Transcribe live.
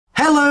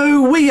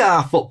Hello, we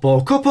are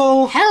Football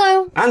Couple.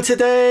 Hello. And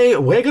today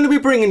we're going to be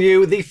bringing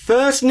you the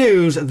first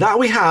news that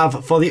we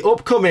have for the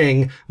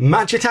upcoming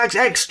Match Attax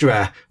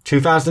Extra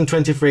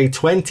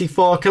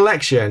 2023-24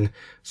 collection.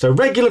 So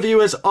regular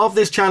viewers of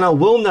this channel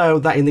will know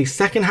that in the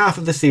second half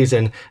of the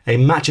season, a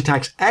Match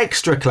Attax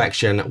Extra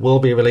collection will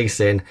be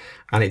releasing,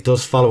 and it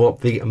does follow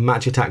up the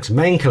Match Attax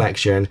main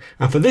collection.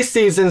 And for this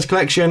season's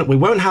collection, we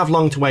won't have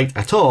long to wait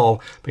at all,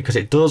 because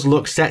it does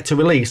look set to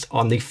release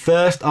on the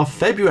 1st of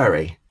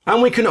February.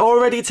 And we can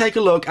already take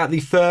a look at the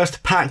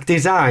first pack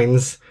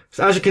designs.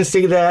 So as you can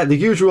see there, the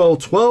usual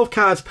 12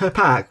 cards per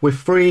pack with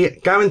 3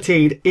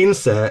 guaranteed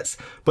inserts.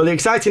 But the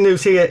exciting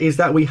news here is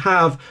that we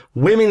have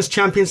Women's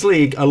Champions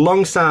League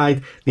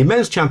alongside the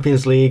Men's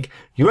Champions League,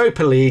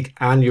 Europa League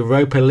and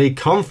Europa League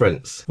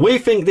Conference. We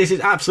think this is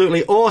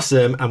absolutely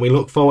awesome, and we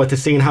look forward to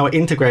seeing how it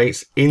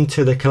integrates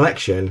into the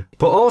collection.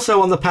 But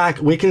also on the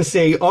pack we can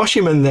see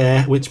Osimhen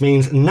there, which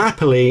means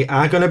Napoli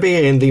are going to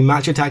be in the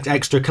Match Attax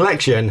Extra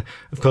collection.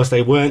 Of course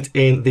they weren't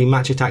in the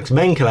Match Attax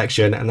main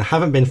collection and they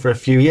haven't been for a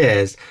few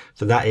years,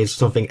 so that is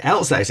something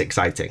else that is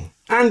exciting.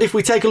 And if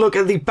we take a look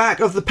at the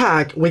back of the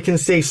pack, we can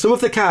see some of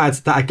the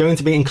cards that are going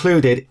to be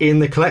included in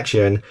the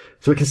collection.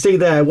 So we can see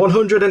there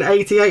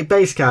 188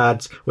 base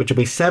cards, which will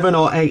be 7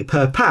 or 8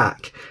 per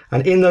pack.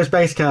 And in those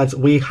base cards,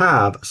 we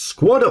have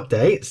squad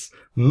updates,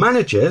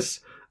 managers,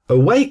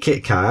 away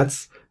kit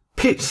cards,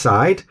 pitch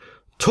side,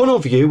 tunnel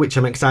view, which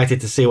I'm excited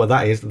to see what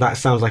that is. That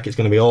sounds like it's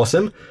going to be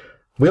awesome.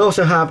 We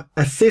also have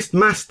assist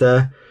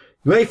master,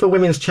 UEFA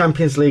Women's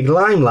Champions League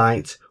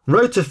Limelight,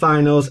 Road to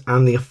Finals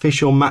and the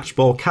official match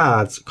ball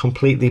cards,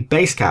 completely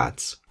base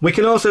cards. We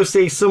can also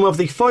see some of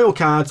the foil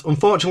cards,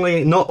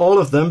 unfortunately not all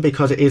of them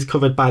because it is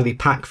covered by the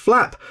pack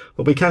flap,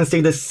 but we can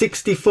see the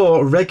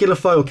 64 regular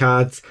foil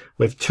cards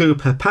with 2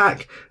 per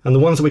pack, and the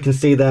ones that we can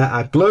see there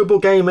are Global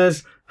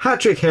Gamers,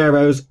 Hat-Trick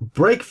Heroes,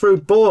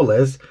 Breakthrough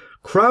Ballers,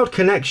 Crowd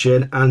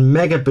Connection and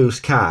Mega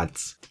Boost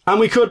cards.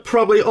 And we could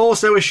probably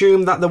also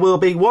assume that there will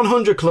be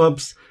 100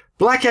 clubs,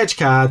 Black Edge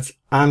cards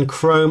and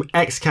Chrome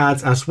X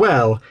cards as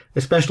well,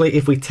 especially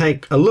if we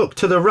take a look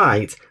to the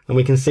right and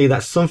we can see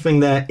that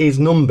something there is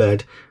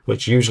numbered,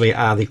 which usually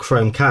are the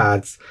Chrome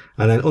cards.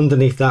 And then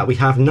underneath that we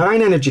have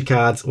 9 energy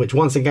cards, which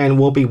once again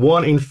will be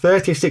 1 in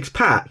 36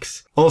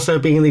 packs, also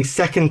being the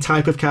second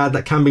type of card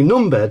that can be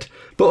numbered.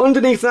 But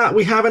underneath that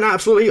we have an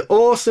absolutely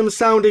awesome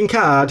sounding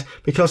card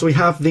because we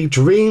have the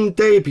Dream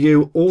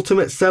Debut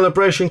Ultimate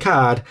Celebration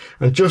card,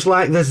 and just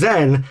like the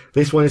Zen,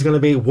 this one is going to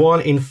be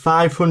 1 in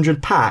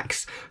 500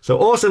 packs. So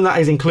awesome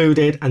that is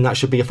included, and that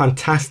should be a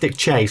fantastic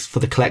chase for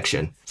the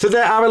collection. So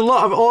there are a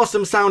lot of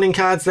awesome sounding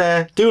cards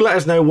there. Do let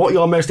us know what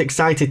you're most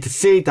excited to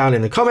see down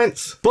in the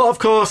comments. But of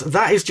course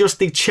that is just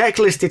the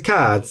checklisted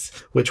cards,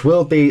 which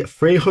will be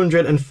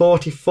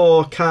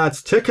 344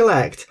 cards to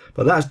collect,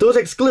 but that does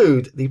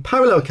exclude the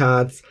parallel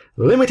cards,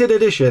 limited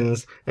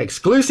editions,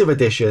 exclusive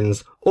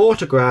editions,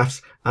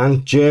 autographs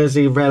and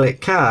jersey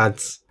relic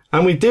cards.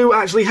 And we do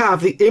actually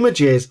have the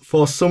images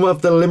for some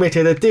of the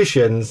limited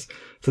editions.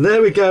 So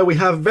there we go, we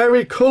have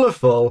very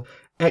colourful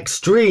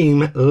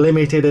extreme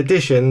limited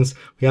editions.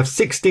 We have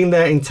 16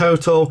 there in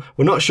total.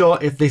 We're not sure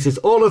if this is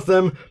all of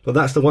them, but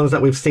that's the ones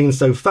that we've seen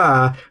so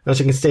far. As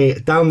you can see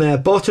down there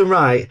bottom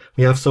right,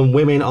 we have some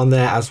women on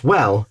there as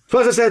well. So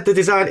as I said, the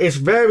design is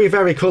very,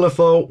 very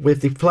colourful,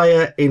 with the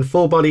player in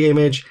full body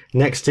image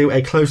next to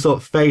a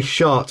close-up face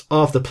shot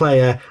of the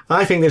player.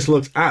 I think this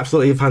looks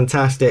absolutely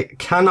fantastic.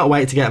 Cannot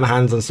wait to get my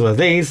hands on some of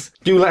these.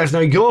 Do let us know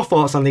your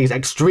thoughts on these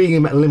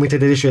extreme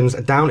limited editions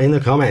down in the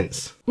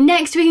comments.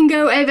 Next we can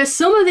go over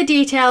some of the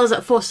details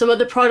for some of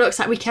the products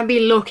that we can be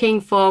looking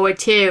forward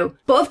to.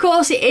 But of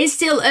course it is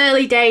still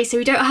early days, so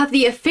we don't have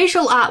the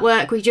official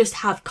artwork, we just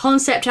have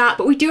concept art,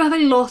 but we do have a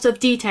lot of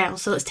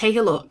details, so let's take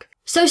a look.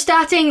 So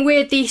starting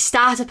with the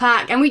starter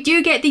pack, and we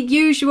do get the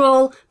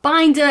usual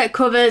binder,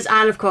 covers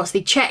and of course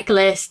the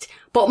checklist.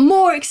 But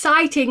more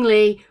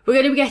excitingly, we're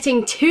going to be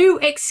getting 2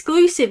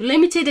 exclusive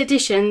limited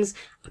editions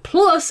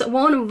plus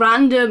 1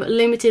 random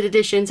limited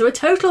edition. So a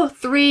total of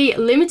 3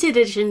 limited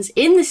editions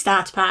in the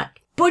starter pack.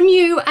 But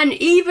new and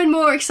even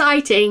more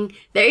exciting,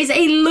 there is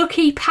a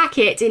lucky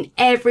packet in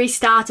every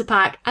starter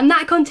pack, and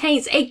that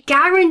contains a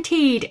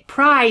guaranteed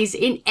prize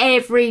in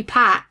every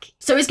pack.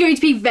 So it's going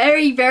to be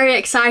very, very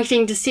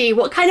exciting to see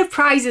what kind of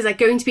prizes are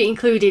going to be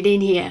included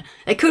in here.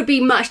 There could be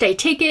matchday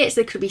tickets,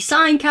 there could be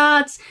signed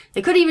cards,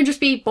 there could even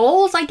just be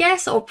balls, I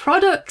guess, or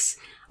products.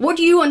 What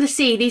do you want to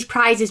see these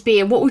prizes be,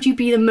 and what would you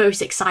be the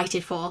most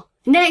excited for?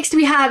 Next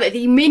we have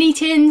the mini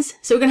tins.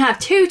 So we're going to have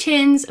 2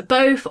 tins,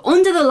 both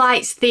under the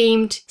lights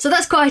themed. So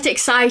that's quite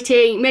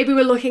exciting. Maybe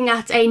we're looking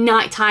at a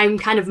nighttime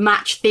kind of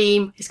match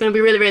theme. It's going to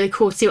be really, really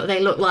cool to see what they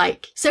look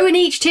like. So in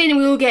each tin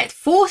we will get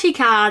 40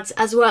 cards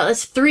as well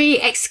as 3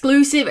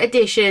 exclusive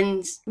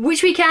editions,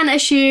 which we can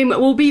assume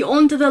will be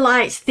under the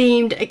lights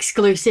themed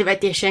exclusive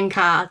edition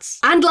cards.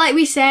 And like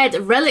we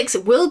said, relics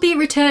will be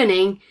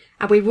returning,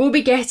 and we will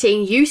be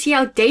getting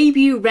UCL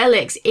debut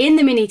relics in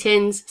the mini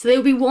tins. So they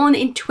will be 1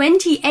 in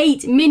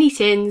 28 mini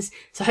tins.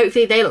 So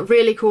hopefully they look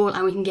really cool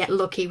and we can get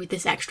lucky with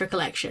this extra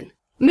collection.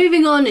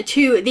 Moving on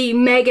to the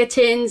mega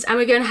tins, and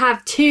we're going to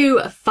have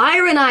 2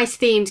 fire and ice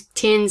themed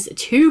tins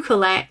to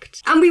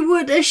collect. And we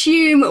would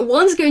assume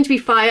one's going to be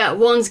fire,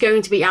 one's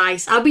going to be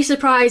ice. I'll be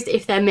surprised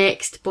if they're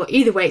mixed, but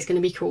either way it's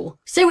going to be cool.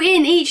 So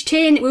in each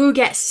tin we will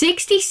get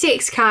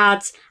 66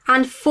 cards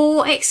and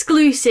 4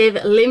 exclusive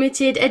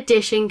limited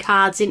edition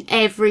cards in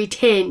every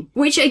tin,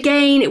 which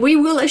again we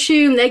will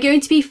assume they're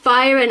going to be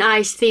fire and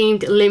ice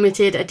themed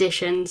limited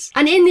editions.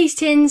 And in these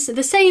tins,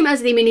 the same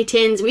as the mini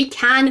tins, we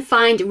can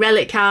find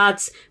relic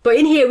cards, but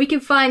in here we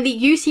can find the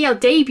UCL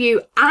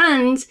debut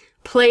and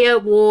player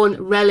worn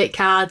relic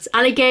cards,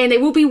 and again they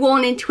will be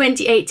worn in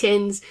 28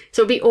 tins,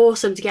 so it'll be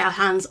awesome to get our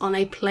hands on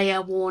a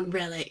player worn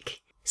relic.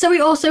 So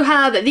we also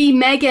have the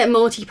mega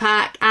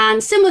multi-pack,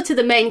 and similar to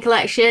the main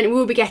collection,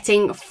 we'll be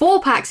getting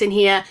 4 packs in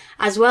here,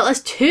 as well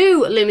as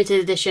 2 limited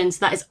editions.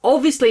 That is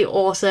obviously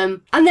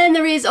awesome. And then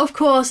there is, of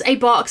course, a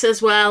box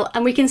as well,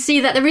 and we can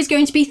see that there is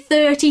going to be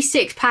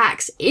 36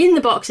 packs in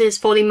the boxes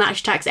for the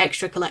Match Attax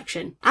Extra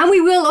collection. And we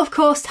will, of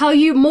course, tell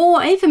you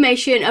more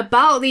information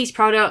about these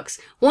products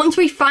once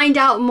we find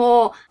out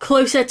more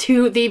closer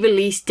to the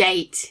release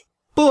date.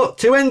 But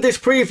to end this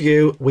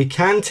preview, we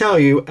can tell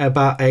you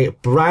about a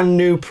brand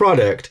new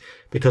product,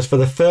 because for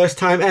the first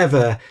time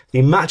ever,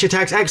 the Match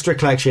Attax Extra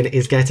collection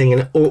is getting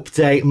an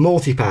update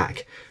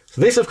multi-pack. So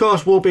this, of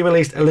course, will be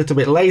released a little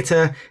bit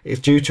later. It's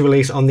due to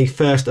release on the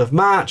 1st of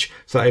March,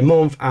 so a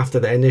month after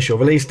the initial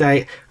release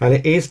date, and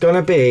it is going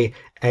to be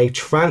a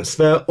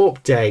transfer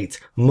update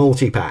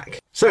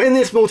multi-pack. So in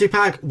this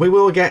multi-pack, we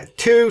will get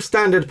 2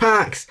 standard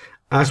packs,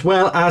 as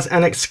well as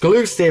an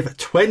exclusive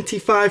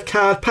 25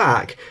 card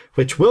pack,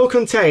 which will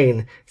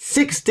contain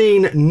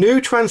 16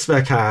 new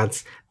transfer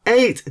cards,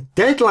 8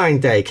 deadline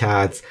day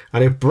cards,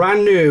 and a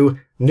brand new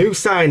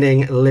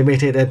signing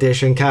limited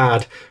edition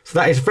card. So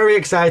that is very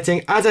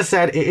exciting. As I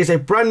said, it is a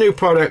brand new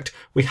product.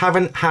 We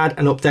haven't had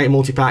an update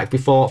multi-pack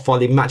before for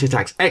the Match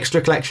Attax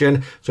Extra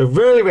collection, so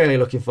really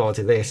looking forward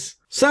to this.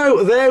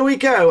 So there we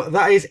go.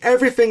 That is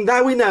everything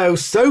that we know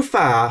so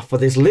far for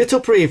this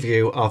little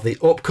preview of the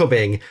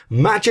upcoming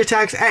Match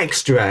Attax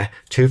Extra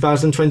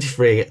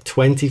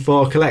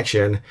 2023-24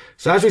 collection.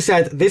 So as we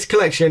said, this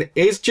collection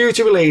is due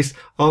to release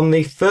on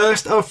the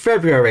 1st of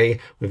February,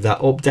 with that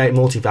update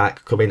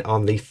multi-pack coming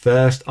on the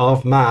 1st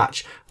of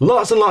March.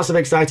 Lots and lots of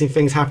exciting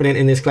things happening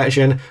in this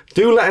collection.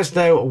 Do let us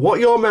know what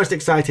you're most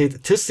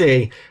excited to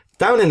see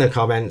down in the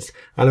comments,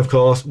 and of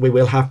course we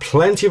will have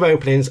plenty of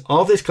openings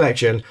of this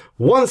collection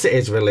once it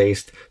is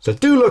released, so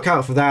do look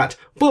out for that.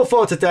 But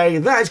for today,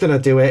 that is going to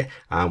do it,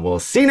 and we'll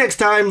see you next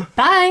time.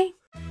 Bye!